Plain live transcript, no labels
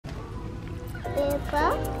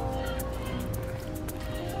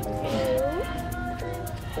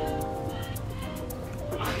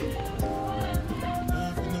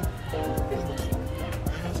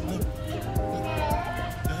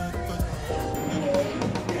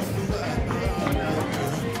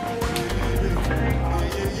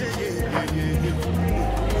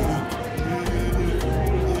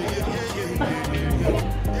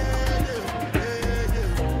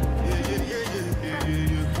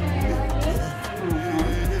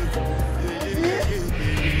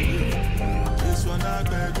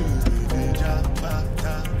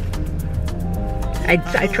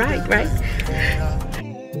I tried, right?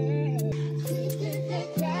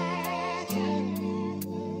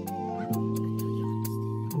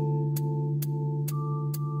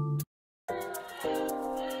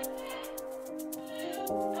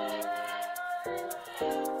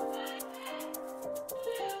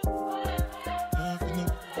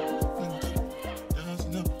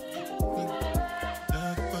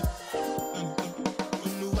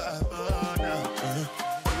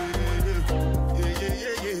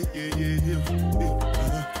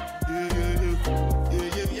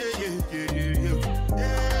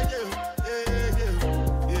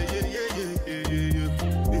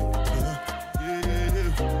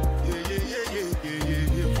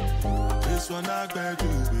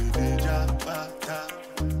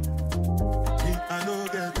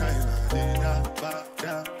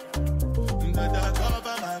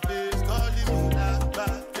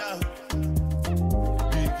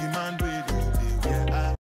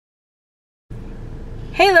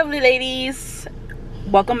 Hey lovely ladies,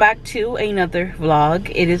 welcome back to another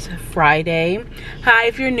vlog. It is Friday. Hi,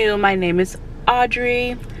 if you're new, my name is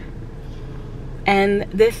Audrey and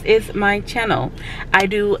this is my channel. I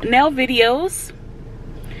do nail videos,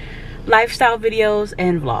 lifestyle videos,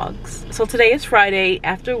 and vlogs. So today is Friday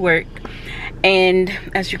after work, and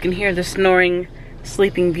as you can hear the snoring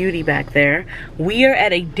sleeping beauty back there, we are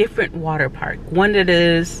at a different water park, one that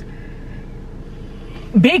is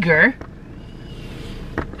bigger.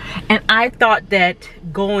 And I thought that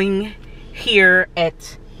going here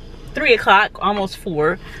at 3 o'clock, almost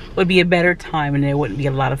 4, would be a better time and there wouldn't be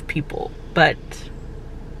a lot of people. But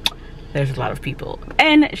there's a lot of people.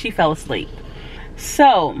 And she fell asleep.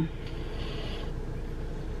 So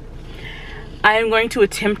I am going to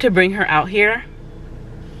attempt to bring her out here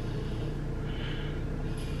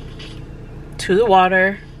to the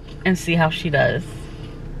water and see how she does.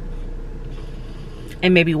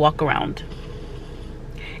 And maybe walk around.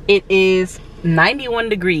 It is 91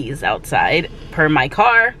 degrees outside per my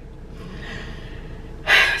car.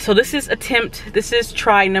 So this is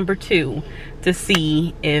try number 2 to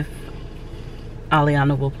see if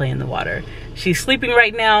Aliana will play in the water. She's sleeping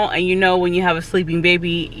right now, and you know when you have a sleeping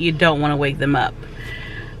baby, you don't want to wake them up.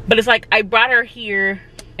 But it's like I brought her here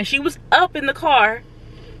and she was up in the car,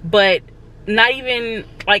 but not even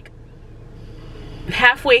like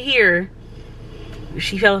halfway here,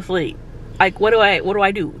 she fell asleep. Like, what do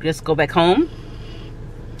I do? Just go back home?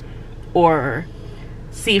 Or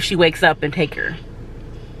see if she wakes up and take her?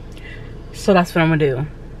 So that's what I'm gonna do.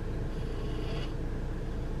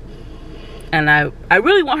 And I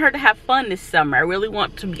really want her to have fun this summer. I really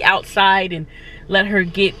want to be outside and let her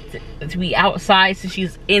get to be outside since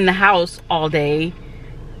she's in the house all day.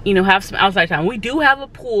 You know, have some outside time. We do have a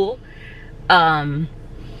pool.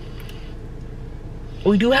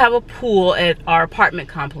 We do have a pool at our apartment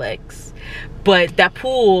complex. But that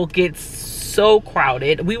pool gets so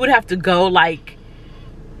crowded. We would have to go like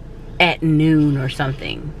at noon or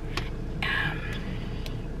something.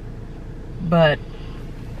 But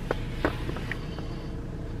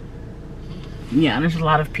yeah, there's a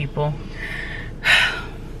lot of people.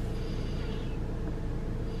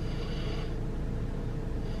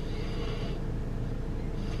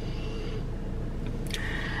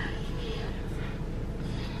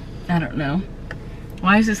 I don't know.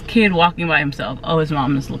 Why is this kid walking by himself? Oh, his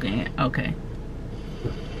mom is looking at it. Okay.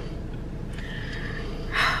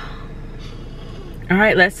 All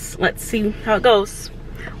right, let's see how it goes.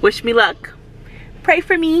 Wish me luck. Pray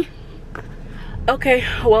for me. Okay,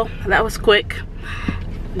 well, that was quick.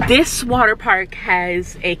 This water park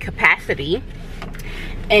has a capacity,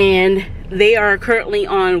 and they are currently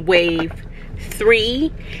on wave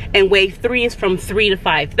 3, and wave 3 is from 3 to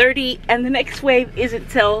 5:30, and the next wave isn't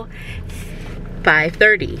till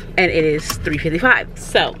 5:30, and it is 3:55.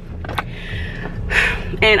 So,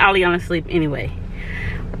 and Aliana's asleep anyway.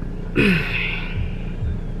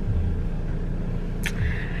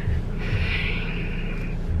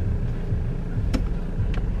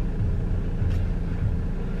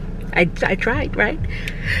 I tried, right?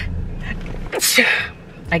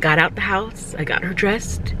 I got out the house, I got her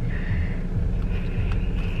dressed.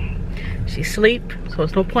 She's asleep, so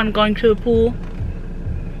there's no point in going to the pool.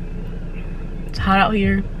 It's hot out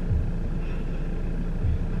here.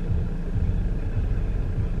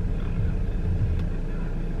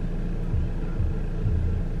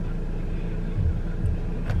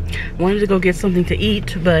 Wanted to go get something to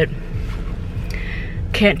eat, but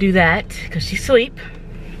can't do that because she's asleep.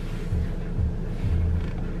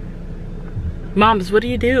 Moms, what do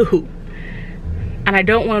you do? And I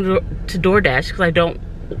don't want to DoorDash because I don't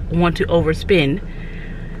want to overspend.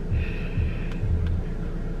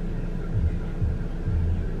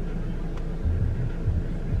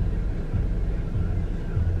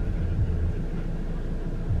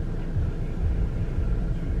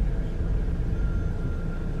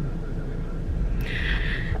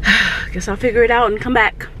 Guess I'll figure it out and come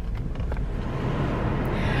back.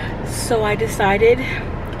 So I decided,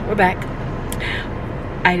 we're back.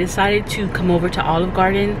 I decided to come over to Olive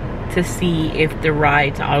Garden to see if the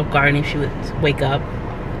ride to Olive Garden, if she would wake up.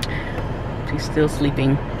 She's still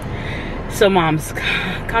sleeping. So moms,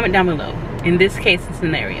 comment down below. In this case and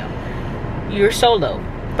scenario, you're solo,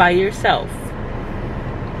 by yourself.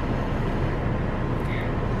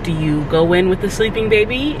 Do you go in with the sleeping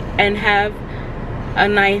baby and have a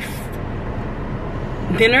nice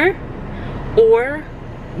dinner? Or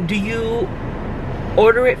do you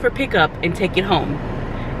order it for pickup and take it home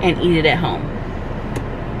and eat it at home?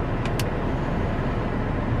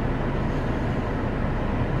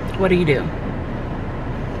 What do you do?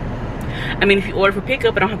 I mean, if you order for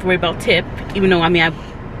pickup, I don't have to worry about tip, even though, I mean, I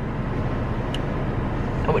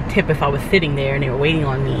would tip if I was sitting there and they were waiting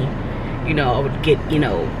on me. You know, I would get, you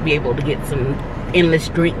know, be able to get some endless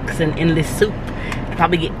drinks and endless soup.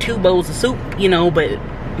 Probably get 2 bowls of soup, you know, but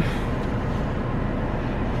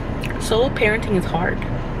solo parenting is hard.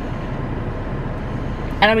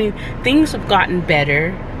 And I mean, things have gotten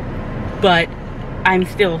better, but I'm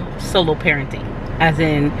still solo parenting. As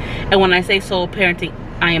in, and when I say solo parenting,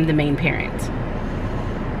 I am the main parent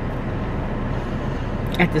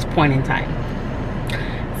at this point in time.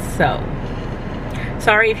 So,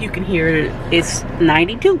 sorry if you can hear, it's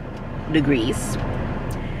 92 degrees.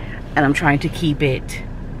 And I'm trying to keep it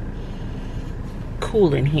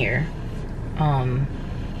cool in here. And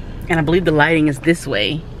I believe the lighting is this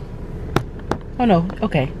way. Oh no,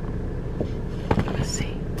 okay. Let's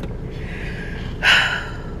see.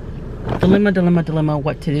 Dilemma,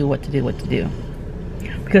 what to do.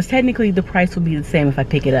 Because technically the price will be the same if I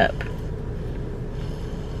pick it up.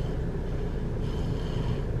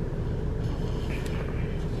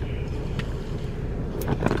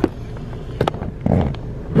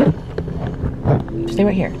 Stay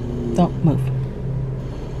right here. Don't move.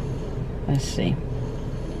 Let's see.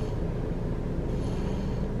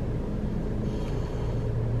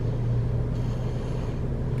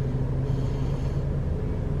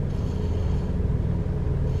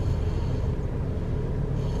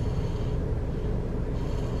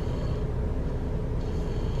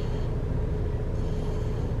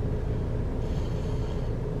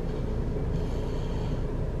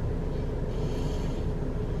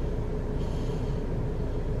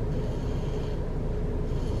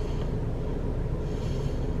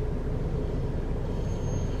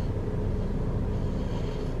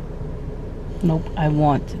 Nope, I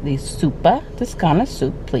want the Super Toscana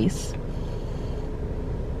soup, please.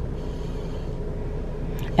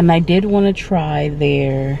 And I did want to try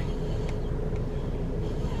their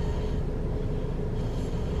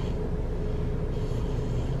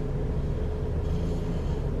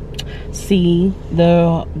see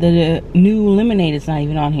the new lemonade is not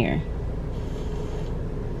even on here.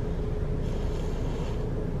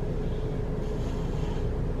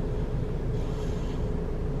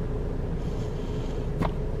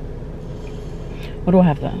 What do I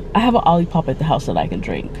have then? I have an Olipop at the house that I can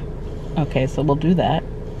drink. Okay, so we'll do that.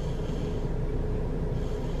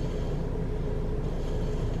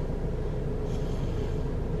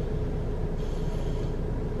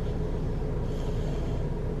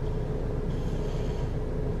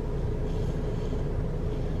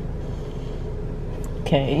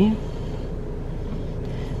 Okay.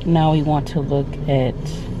 Now we want to look at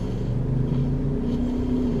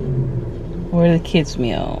where the kids'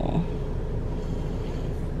 meal.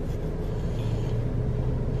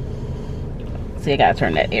 See, I gotta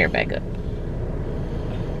turn that air back up.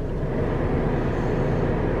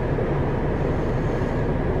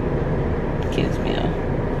 Kids meal.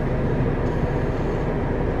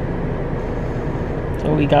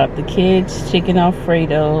 So we got the kids chicken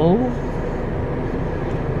Alfredo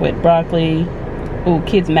with broccoli. Oh,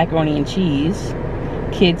 kids macaroni and cheese.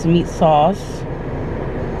 Kids meat sauce.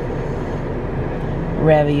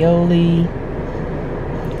 ravioli.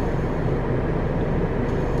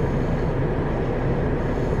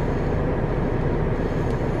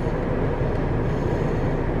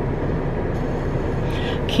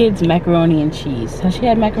 Kids macaroni and cheese. Has she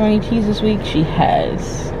had macaroni and cheese this week? She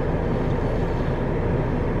has.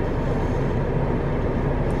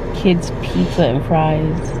 Kids pizza and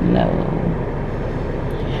fries. No.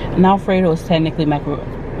 And Alfredo is technically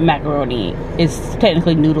macaroni. It's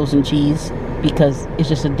technically noodles and cheese because it's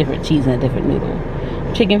just a different cheese and a different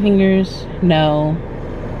noodle. Chicken fingers. No.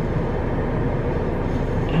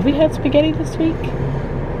 Have we had spaghetti this week?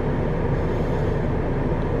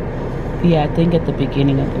 Yeah, I think at the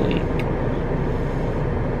beginning of the week.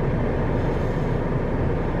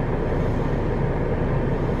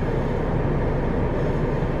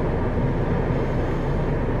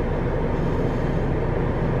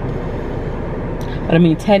 But I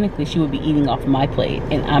mean, technically she would be eating off my plate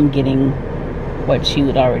and I'm getting what she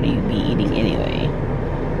would already be eating anyway.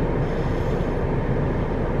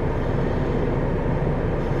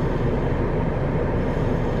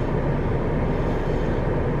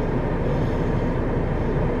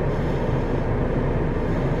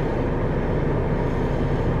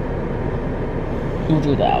 We'll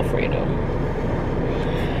do the Alfredo.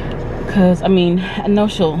 Because, I mean, I know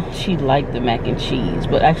she'd like the mac and cheese,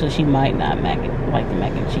 but actually she might not like the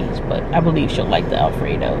mac and cheese, but I believe she'll like the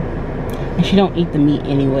Alfredo. And she don't eat the meat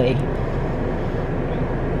anyway.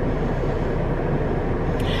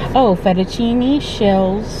 Oh, fettuccine,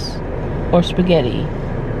 shells, or spaghetti.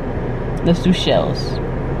 Let's do shells.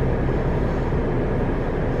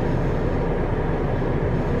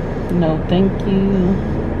 No, thank you.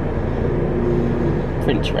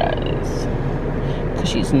 French fries, because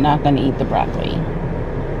she's not going to eat the broccoli.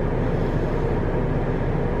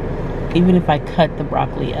 Even if I cut the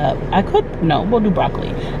broccoli up, no, we'll do broccoli.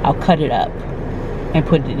 I'll cut it up and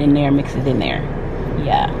put it in there, mix it in there.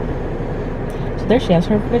 Yeah. So there she has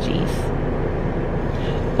her veggies.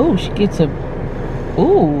 Oh, she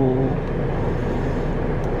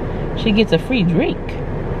gets a free drink.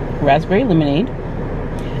 Raspberry lemonade.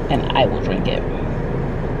 And I will drink it.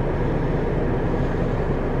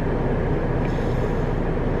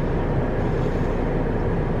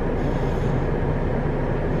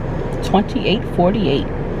 $28.48.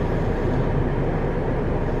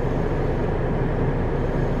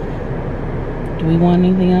 Do we want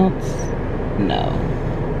anything else? No.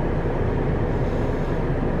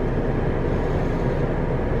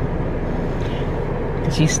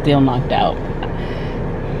 She's still knocked out.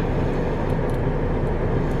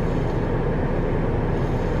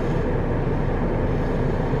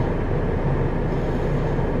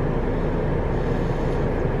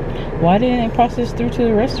 Why didn't they process through to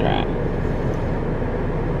the restaurant?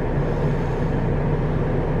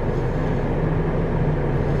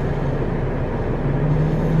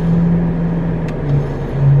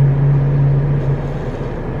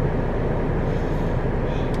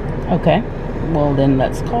 Okay, well then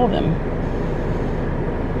let's call them.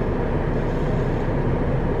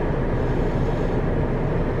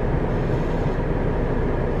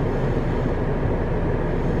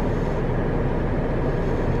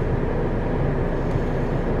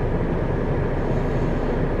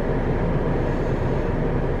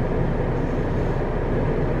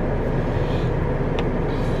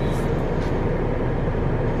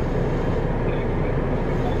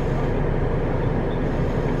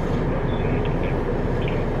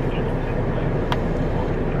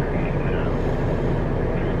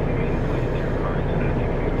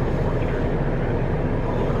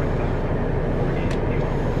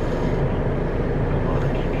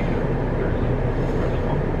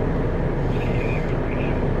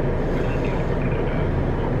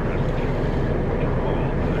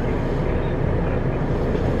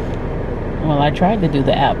 Well, I tried to do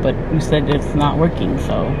the app, but you said it's not working,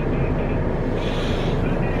 so.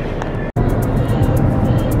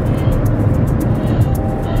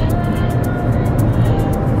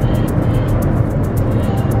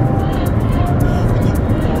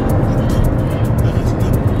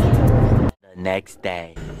 The next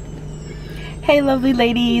day. Hey lovely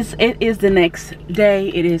ladies, it is the next day.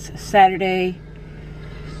 It is Saturday.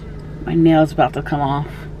 My nail's about to come off.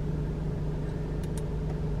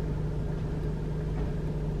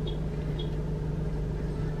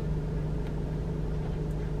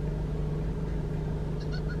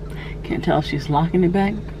 Can't tell if she's locking it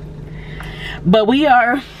back. But we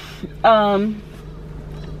are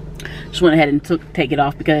just went ahead and take it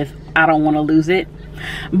off because I don't want to lose it.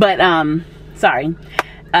 But sorry.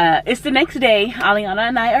 It's the next day. Aliana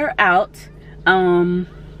and I are out.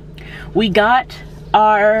 We got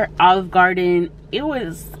Our Olive Garden, it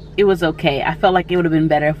was okay. I felt like it would have been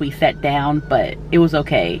better if we sat down, but it was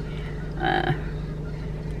okay.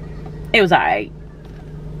 It was alright.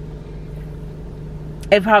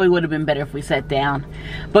 It probably would have been better if we sat down.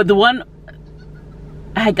 But the one,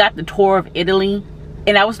 I got the tour of Italy,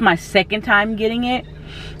 and that was my second time getting it.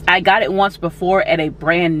 I got it once before at a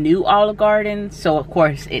brand new Olive Garden, so of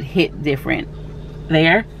course it hit different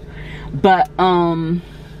there. But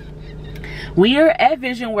we are at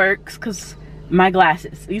Vision Works because my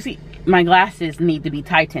glasses, you see, my glasses need to be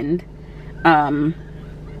tightened.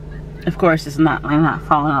 Of course I'm not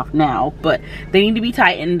falling off now, but they need to be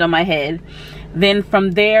tightened on my head. Then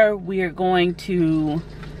from there we are going to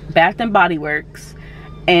Bath and Body Works,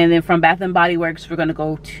 and then from Bath and Body Works we're going to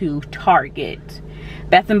go to Target.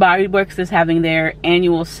 Bath and Body Works is having their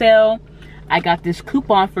annual sale. I got this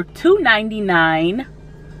coupon for $2.99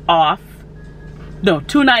 off. No,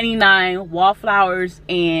 $2.99 wallflowers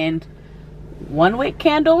and one-wick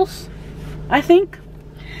candles, I think.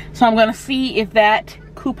 So I'm gonna see if that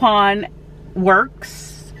coupon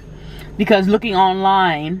works, because looking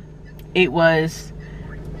online it was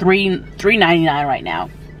 $3.99 right now.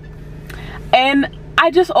 And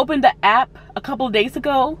I just opened the app a couple of days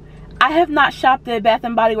ago. I have not shopped at Bath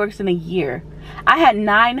and Body Works in a year. I had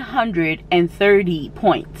 930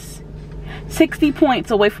 points, 60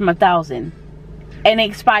 points away from 1,000, and it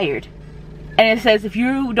expired. And it says if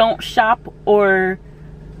you don't shop or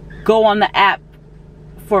go on the app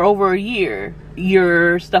for over a year,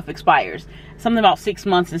 your stuff expires. Something about 6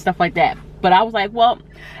 months and stuff like that. But I was like, well,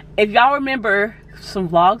 if y'all remember some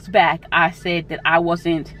vlogs back, I said that I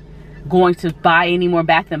wasn't going to buy any more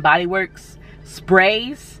Bath and Body Works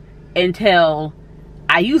sprays until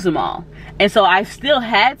I use them all. And so I still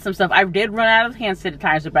had some stuff. I did run out of hand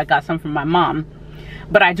sanitizer, but I got some from my mom.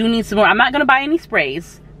 But I do need some more. I'm not gonna buy any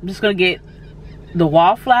sprays. I'm just gonna get the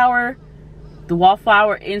wallflower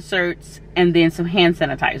inserts, and then some hand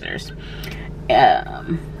sanitizers.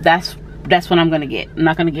 That's what I'm gonna get. I'm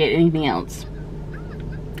not gonna get anything else.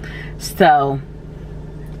 So,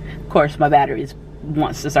 of course, my battery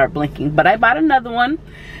wants to start blinking, but I bought another one.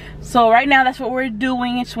 So right now, that's what we're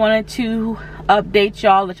doing. I just wanted to update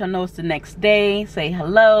y'all, let y'all know it's the next day, say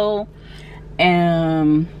hello.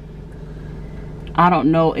 I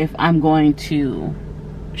don't know if I'm going to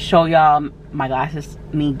show y'all my glasses,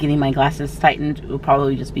 me getting my glasses tightened. It will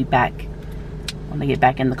probably just be back when I get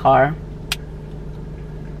back in the car.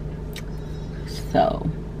 So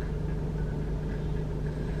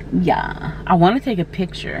yeah, I want to take a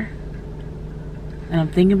picture, and I'm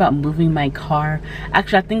thinking about moving my car.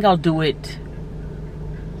 Actually, I think I'll do it,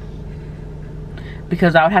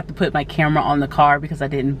 because I would have to put my camera on the car because I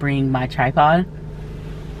didn't bring my tripod.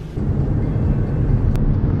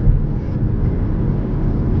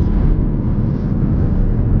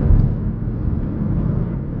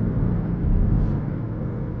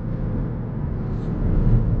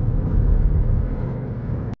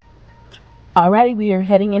 Alrighty, we are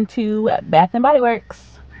heading into Bath and Body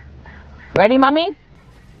Works. Ready, mommy?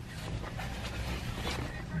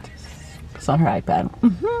 It's on her iPad.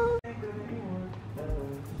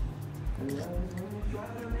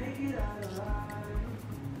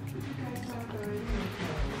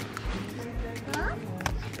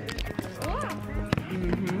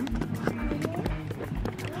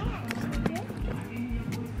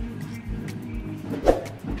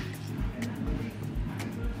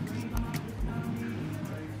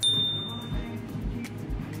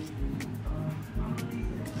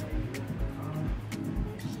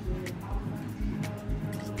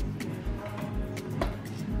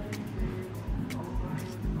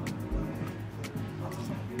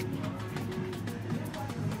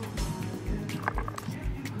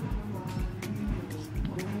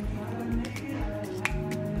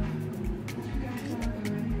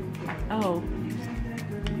 Oh.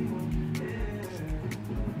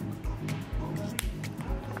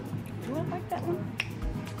 Do I like that one?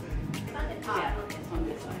 Yeah, it's on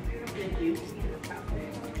this side. Thank you.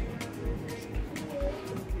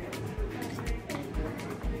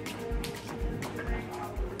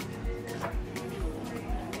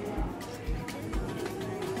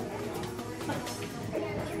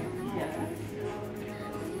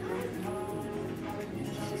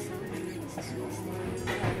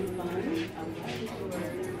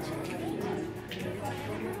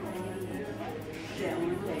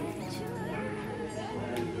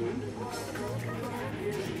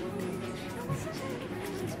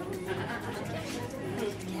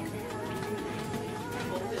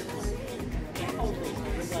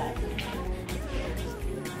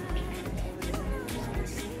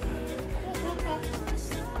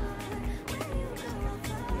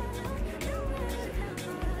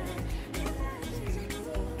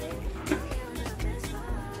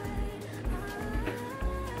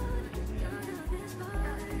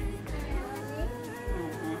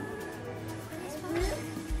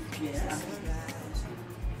 Yeah.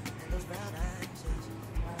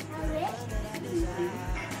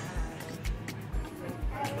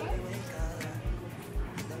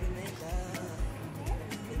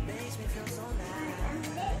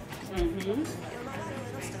 Mm-hmm.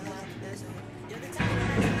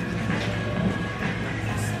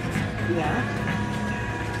 Yeah.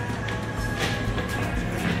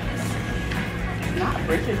 Not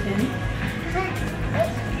Bridgeton.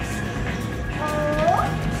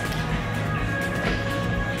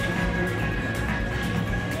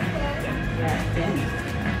 Yeah, thin.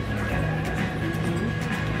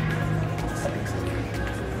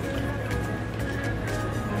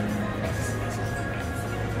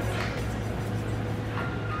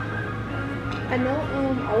 I know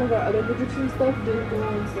all of our other Bridgeton stuff didn't go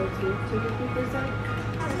on sale too. 250%.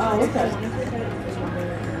 Oh, okay.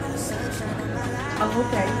 Oh,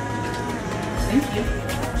 okay. Thank you.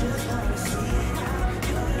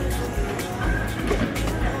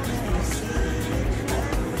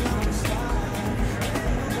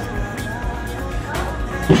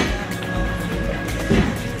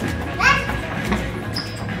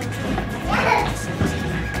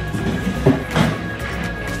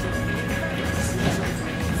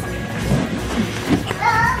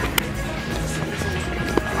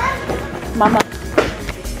 Mama.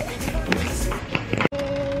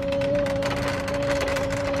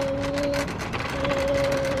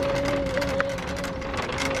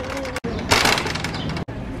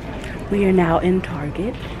 We are now in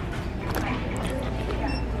Target.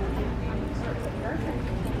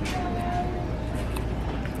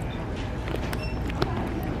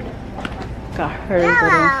 Got her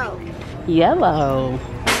little yellow.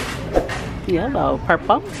 Yellow,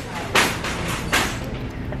 purple.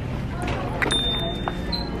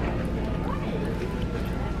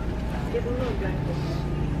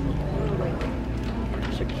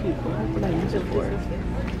 Such a cute one. What I use it for?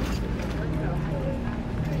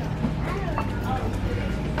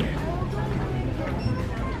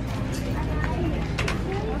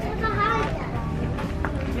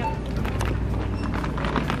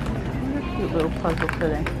 Cute little puzzle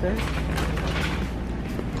connector.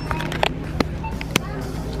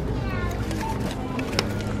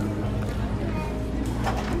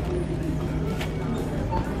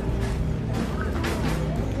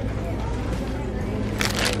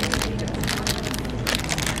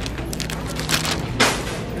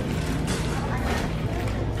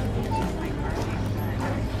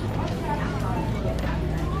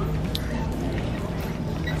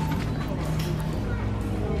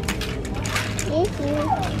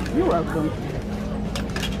 You're welcome.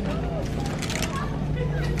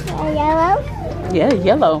 Yellow? Yeah,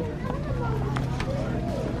 yellow.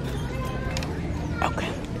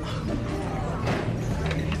 Okay.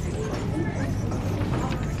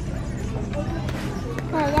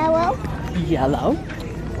 Yellow? Yellow.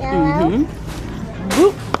 Yellow? Mm-hmm.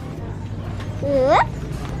 Whoop. Whoop.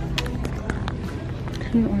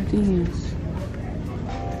 Who are these?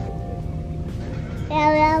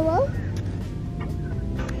 Yellow?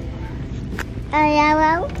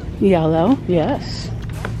 Yellow? Yellow, yes.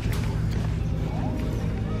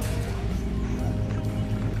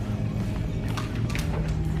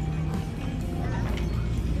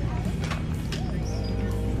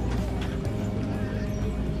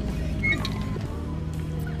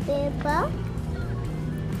 Purple?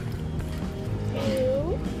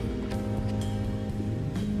 Blue?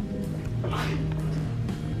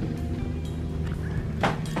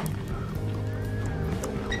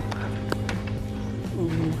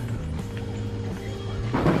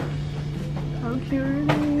 How cute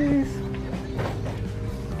it is.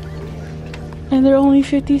 And they're only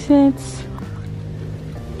 50 cents.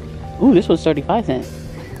 Ooh, this was 35 cents.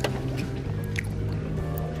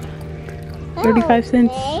 35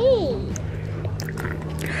 cents. Hey.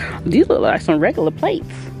 These look like some regular plates.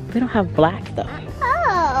 They don't have black though.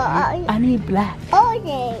 Oh, I need black.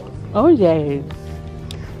 orange. Oh yeah.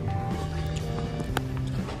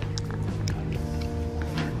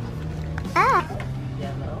 Ah.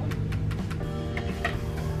 Yellow.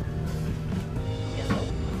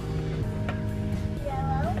 Yellow.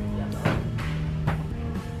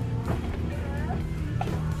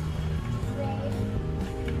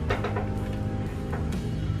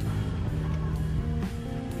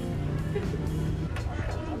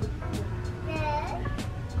 Red.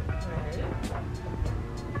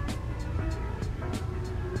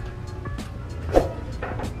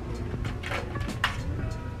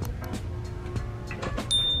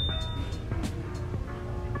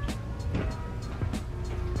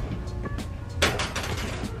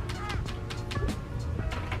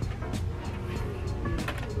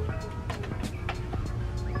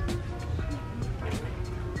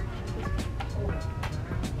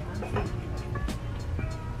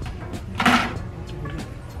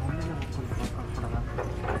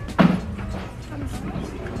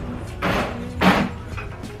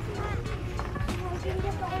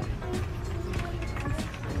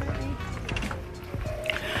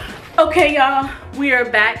 Okay, y'all, we are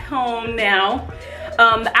back home now.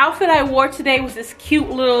 The outfit I wore today was this cute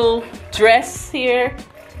little dress here.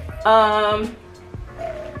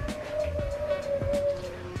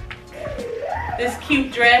 This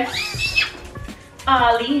cute dress.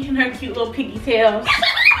 Ollie and her cute little pigtails.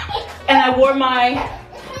 And I wore my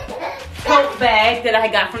tote bag that I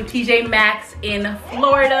got from TJ Maxx in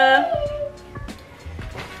Florida.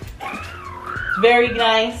 Very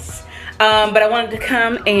nice. But I wanted to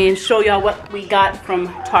come and show y'all what we got from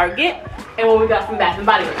Target and what we got from Bath &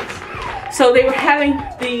 Body Works. So they were having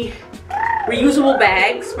the reusable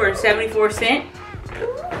bags for 74 cents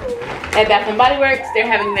at Bath & Body Works. They're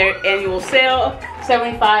having their annual sale,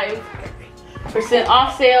 75%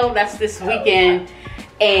 off sale. That's this weekend.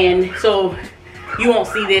 And so you won't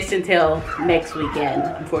see this until next weekend,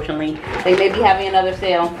 unfortunately. They may be having another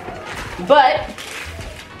sale. But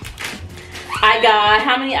I got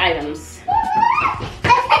how many items?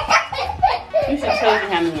 You should tell me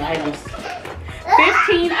how many items.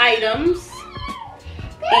 15 items.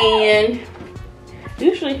 And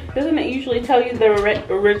usually, doesn't it usually tell you the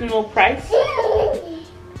original price?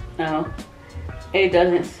 No, it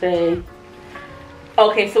doesn't say.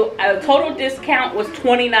 Okay, so a total discount was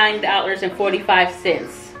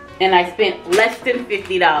 $29.45. And I spent less than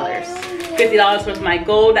 $50. $50 was my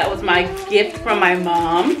goal. That was my gift from my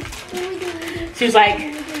mom. She was like,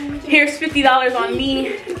 here's $50 on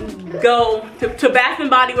me. Go to Bath &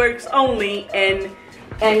 Body Works only and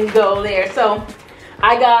go there. So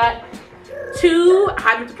I got I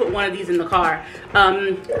have to put one of these in the car.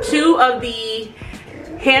 2 of the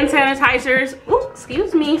hand sanitizers. Ooh,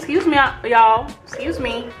 excuse me, y'all. Excuse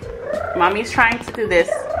me. Mommy's trying to do this.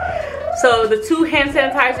 So the 2 hand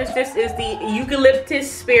sanitizers, this is the eucalyptus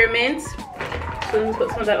spearmint. So let me put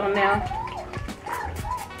some of that on now.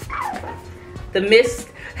 The mist,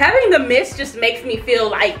 having the mist just makes me feel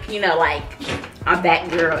like, you know, like I'm that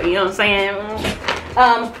girl, you know what I'm saying?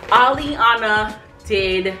 Aliana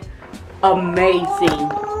did amazing.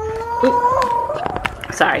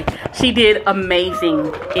 Ooh, sorry, she did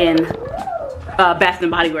amazing in Bath &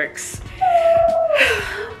 Body Works.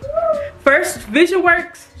 First, Vision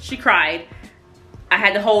Works, she cried. I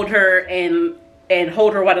had to hold her and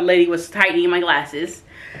hold her while the lady was tightening my glasses.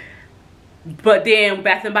 But then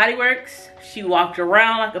Bath & Body Works, she walked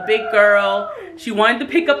around like a big girl. She wanted to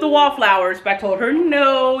pick up the wallflowers, but I told her,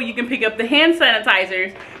 no, you can pick up the hand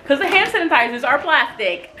sanitizers because the hand sanitizers are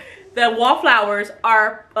plastic. The wallflowers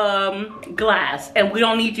are glass, and we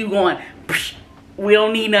don't need you going, psh, we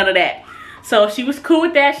don't need none of that. So she was cool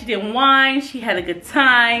with that. She didn't whine. She had a good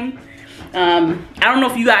time. I don't know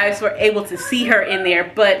if you guys were able to see her in there,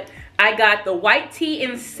 but I got the white tea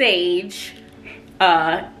and sage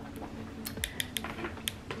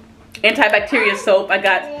antibacterial soap. I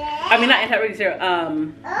got, I mean not antibacterial,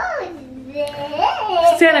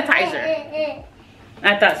 sanitizer.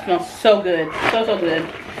 I thought it smelled so good, so good.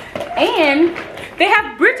 And they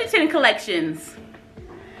have Bridgeton collections.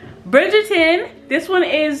 Bridgeton, this one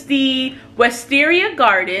is the Wisteria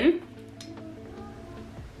Garden.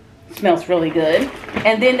 Smells really good.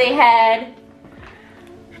 And then they had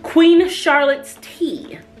Queen Charlotte's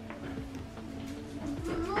Tea.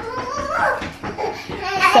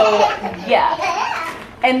 So yeah,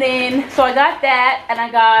 and then so I got that, and I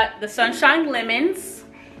got the Sunshine Lemons.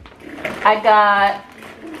 I got,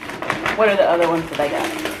 what are the other ones that I got?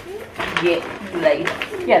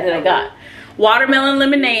 That I got Watermelon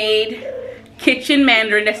Lemonade, Kitchen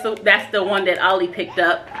Mandarin. That's the one that Ollie picked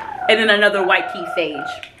up, and then another white tea sage.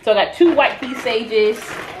 So I got 2 white tea sages,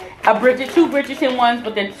 two Bridgeton ones,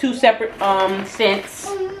 but then 2 separate scents.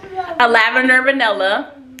 A lavender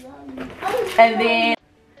vanilla. And then,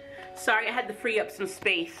 sorry, I had to free up some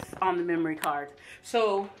space on the memory card.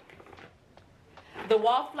 So the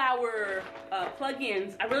wallflower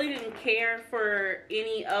plug-ins, I really didn't care for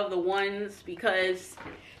any of the ones because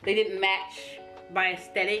they didn't match my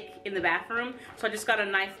aesthetic in the bathroom. So I just got a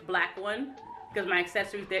nice black one because my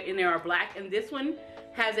accessories in there are black. And this one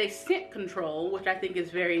has a scent control, which I think is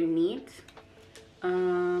very neat.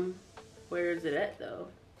 Where is it at though?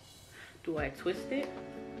 Do I twist it?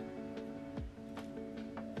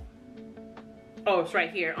 Oh, it's right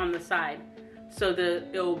here on the side. So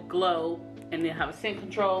it'll glow and then have a scent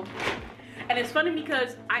control. And it's funny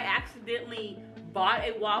because I accidentally bought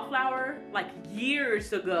a wallflower like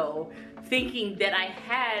years ago thinking that I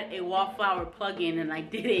had a wallflower plug-in and I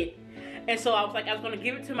didn't. And so I was like, I was gonna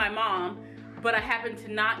give it to my mom, but I happened to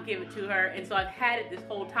not give it to her. And so I've had it this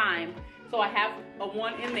whole time. So I have a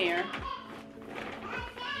one in there.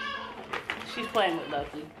 She's playing with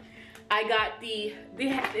Lucky. I got they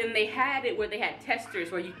had it where they had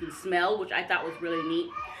testers where you can smell, which I thought was really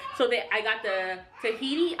neat. So that I got the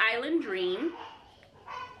Tahiti Island Dream.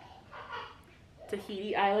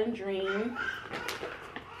 Tahiti Island Dream.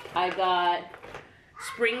 I got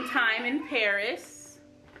Springtime in Paris.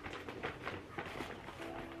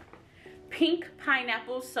 Pink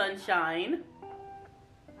Pineapple Sunshine.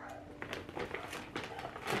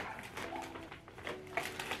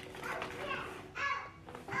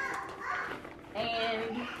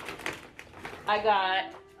 And I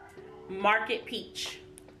got Market Peach.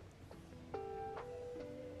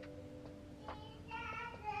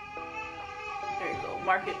 There you go,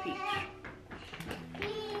 Market Peach.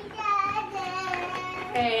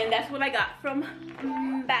 And that's what I got from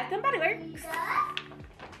Bath and Body Works.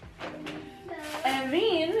 And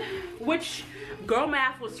then, which girl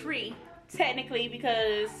math was free, technically,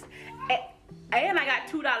 because, and I got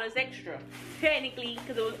 $2 extra, technically,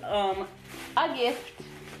 because it was a gift.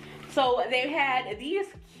 So they had these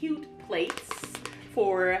cute plates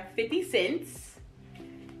for 50 cents.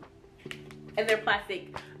 And they're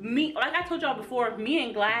plastic. Like I told y'all before, me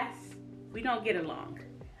and glass, we don't get along.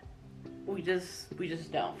 We just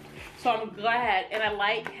don't. So I'm glad, and I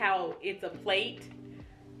like how it's a plate.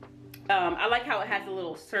 I like how it has a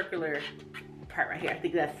little circular part right here. I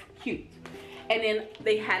think that's cute. And then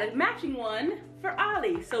they had a matching one for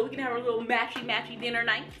Ollie, so we can have a little matchy dinner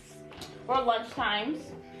nights or lunch times.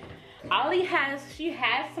 Ollie has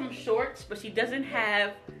some shorts, but she doesn't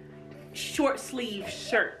have short sleeve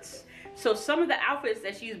shirts. So some of the outfits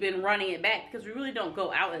that she's been running it back, because we really don't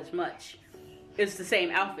go out as much, it's the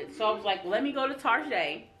same outfit. So I was like, let me go to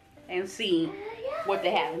Target and see what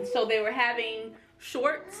they have. And so they were having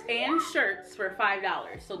shorts and shirts for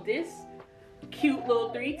 $5. So this cute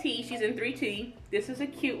little 3T, she's in 3T. This is a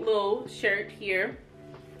cute little shirt here.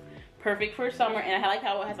 Perfect for summer, and I like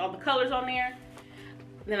how it has all the colors on there.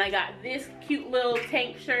 Then I got this cute little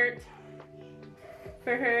tank shirt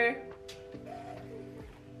for her.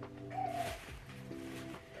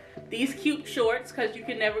 These cute shorts, because you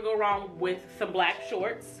can never go wrong with some black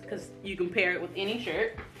shorts, because you can pair it with any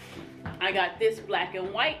shirt. I got this black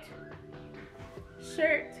and white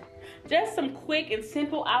shirt. Just some quick and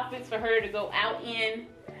simple outfits for her to go out in.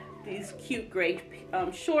 These cute gray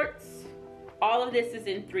shorts. All of this is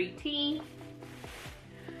in 3T.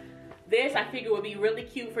 This I figure would be really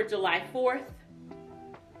cute for July 4th.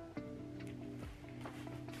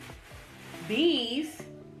 These,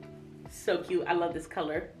 so cute. I love this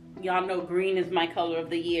color. Y'all know green is my color of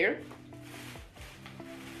the year.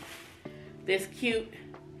 This cute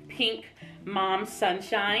pink Mom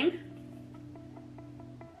Sunshine.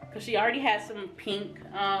 Because she already has some pink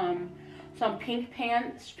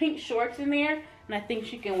pants, pink shorts in there. And I think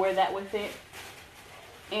she can wear that with it.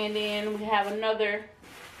 And then we have another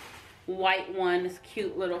white one, this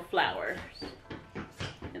cute little flowers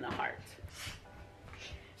in the heart.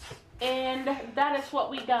 And that is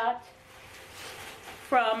what we got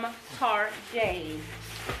from Target.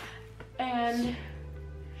 And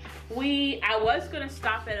I was gonna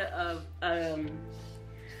stop at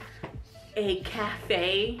a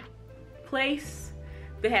cafe place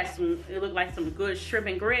that had it looked like some good shrimp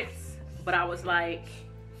and grits, but I was like,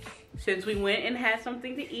 since we went and had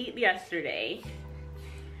something to eat yesterday,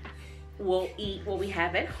 we'll eat what we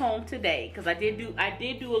have at home today. Because I did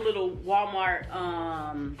do a little Walmart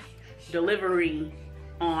delivery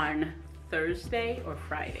on Thursday or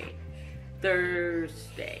Friday.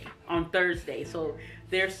 On Thursday. So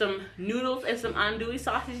there's some noodles and some andouille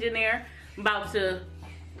sausage in there. I'm about to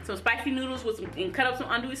some spicy noodles with and cut up some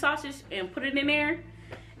andouille sausage and put it in there.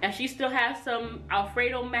 And she still has some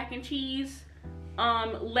Alfredo mac and cheese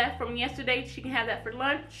left from yesterday. She can have that for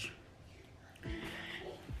lunch.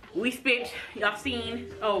 We spent, y'all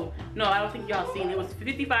seen, oh no, I don't think y'all seen, it was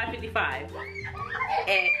 $55.55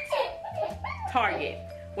 at Target,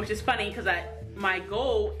 which is funny because my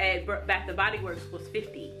goal at Bath and Body Works was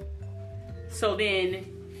 $50. So then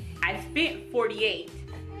I spent $48,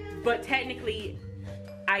 but technically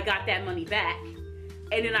I got that money back,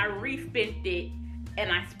 and then I re-spent it,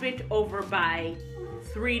 and I spent over by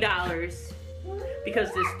 $3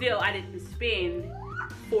 because I didn't spend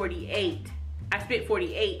 48. I spent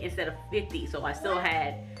 48 instead of 50, so I still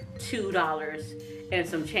had $2 and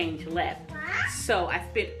some change left. So I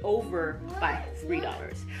spent over by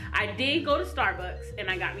 $3. I did go to Starbucks and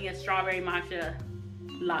I got me a strawberry matcha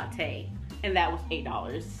latte, and that was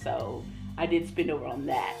 $8. So I did spend over on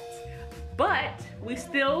that. But we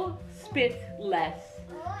still spent less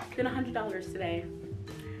than $100 today.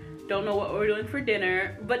 Don't know what we're doing for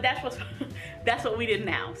dinner, but that's what we did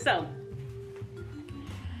now. So,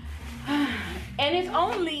 and it's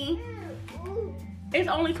only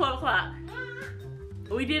 12 o'clock.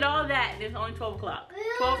 We did all that and it's only 12 o'clock.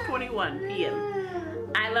 12:21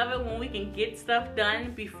 p.m. I love it when we can get stuff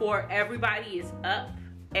done before everybody is up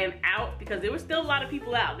and out, because there were still a lot of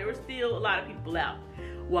people out. There were still a lot of people out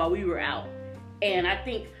while we were out. And I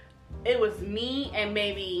think it was me and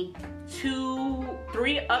maybe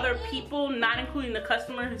 2-3 other people, not including the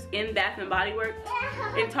customers in Bath and Body Works.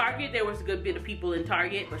 In Target, there was a good bit of people in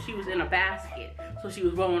Target, but she was in a basket. So she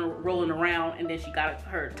was rolling around, and then she got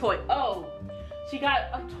her toy. Oh, she got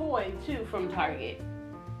a toy too from Target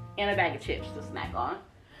and a bag of chips to snack on.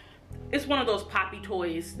 It's one of those poppy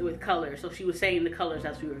toys with colors. So she was saying the colors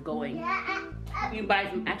as we were going. You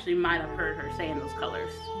guys actually might have heard her saying those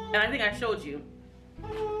colors. And I think I showed you.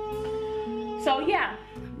 So yeah,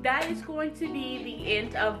 that is going to be the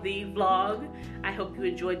end of the vlog. I hope you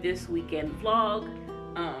enjoyed this weekend vlog.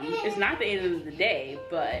 It's not the end of the day,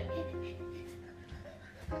 but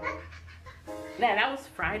yeah, that was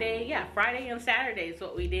Friday. Yeah, Friday and Saturday is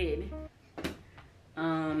what we did.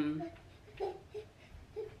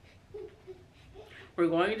 We're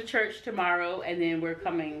going to church tomorrow, and then we're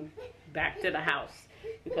coming back to the house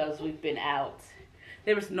because we've been out.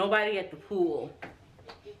 There was nobody at the pool.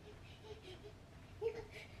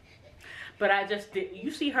 But I just did, you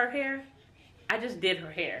see her hair? I just did her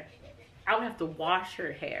hair. I would have to wash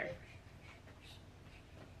her hair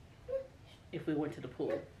if we went to the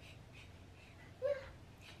pool.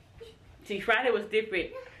 See, Friday was different.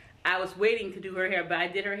 I was waiting to do her hair, but I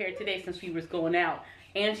did her hair today since we was going out.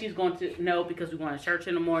 And she's going to know because we're going to church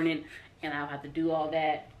in the morning, and I'll have to do all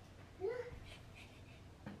that.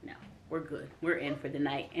 No, we're good. We're in for the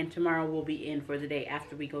night, and tomorrow we'll be in for the day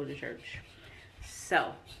after we go to church.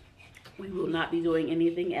 So we will not be doing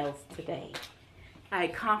anything else today. I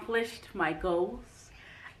accomplished my goals.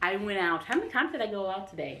 I went out. How many times did I go out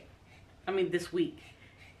today? I mean this week,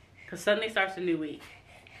 because Sunday starts a new week.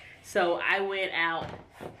 So I went out,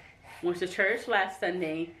 went to church last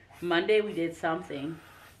Sunday. Monday we did something.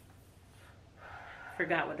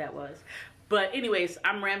 Forgot what that was. But anyways,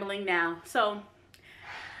 I'm rambling now. So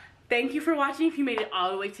thank you for watching. If you made it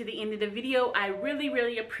all the way to the end of the video, I really,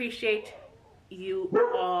 really appreciate you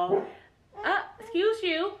all. Excuse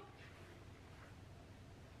you.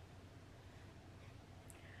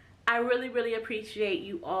 I really, really appreciate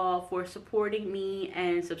you all for supporting me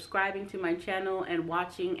and subscribing to my channel and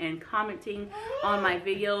watching and commenting on my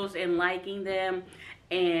videos and liking them.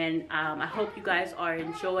 And I hope you guys are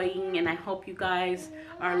enjoying, and I hope you guys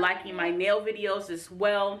are liking my nail videos as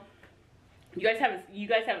well. You guys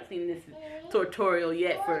haven't seen this tutorial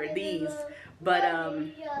yet for these, but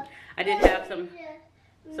I did have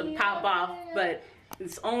some pop off, but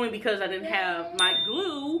it's only because I didn't have my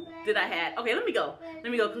glue that I had. Okay, let me go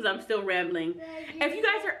because I'm still rambling. If you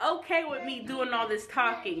guys are okay with me doing all this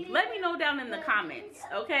talking, let me know down in the comments,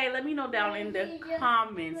 okay? Let me know down in the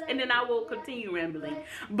comments, and then I will continue rambling.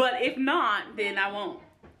 But if not, then I won't.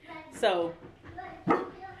 So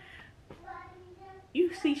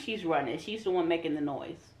you see she's running. She's the one making the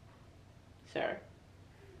noise, sir.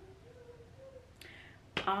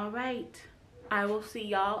 All right. I will see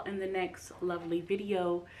y'all in the next lovely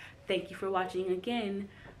video. Thank you for watching again.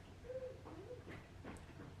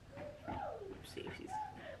 Let's see if she's...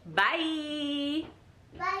 Bye.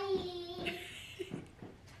 Bye.